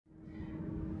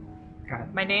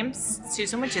My name's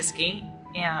Susan Wojcicki,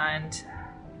 and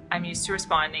I'm used to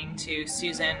responding to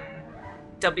Susan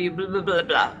W blah blah blah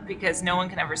blah because no one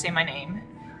can ever say my name.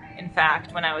 In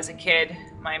fact, when I was a kid,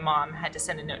 my mom had to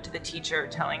send a note to the teacher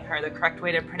telling her the correct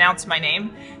way to pronounce my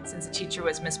name since the teacher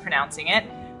was mispronouncing it.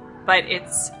 But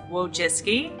it's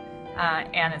Wojcicki,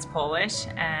 and it's Polish,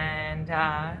 and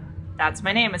that's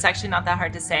my name. It's actually not that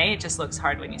hard to say. It just looks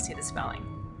hard when you see the spelling.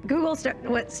 Google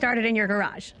started in your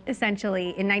garage,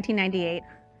 essentially, in 1998.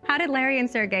 How did Larry and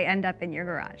Sergey end up in your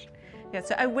garage? Yeah,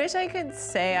 so I wish I could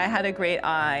say I had a great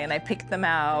eye and I picked them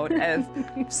out as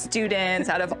students,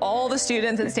 out of all the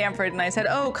students at Stanford, and I said,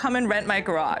 oh, come and rent my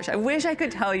garage. I wish I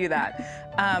could tell you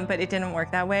that, but it didn't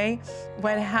work that way.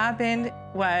 What happened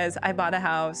was I bought a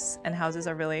house, and houses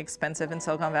are really expensive in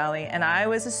Silicon Valley, and I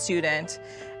was a student,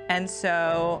 and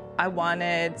so I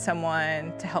wanted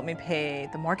someone to help me pay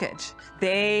the mortgage.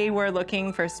 They were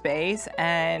looking for space,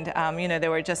 and you know,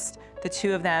 there were just the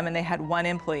two of them, and they had one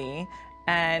employee.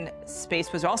 And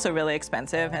space was also really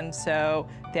expensive, and so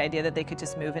the idea that they could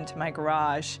just move into my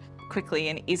garage quickly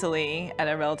and easily at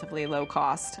a relatively low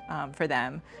cost for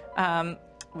them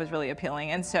was really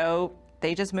appealing, and so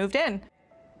they just moved in.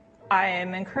 I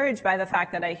am encouraged by the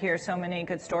fact that I hear so many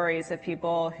good stories of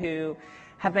people who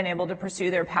have been able to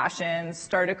pursue their passions,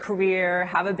 start a career,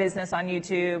 have a business on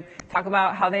YouTube, talk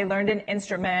about how they learned an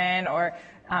instrument or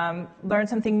learn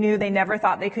something new they never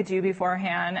thought they could do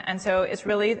beforehand. And so it's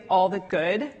really all the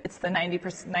good. It's the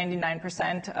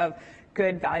 99% of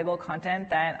good, valuable content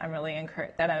that I'm really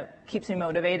keeps me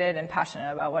motivated and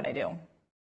passionate about what I do.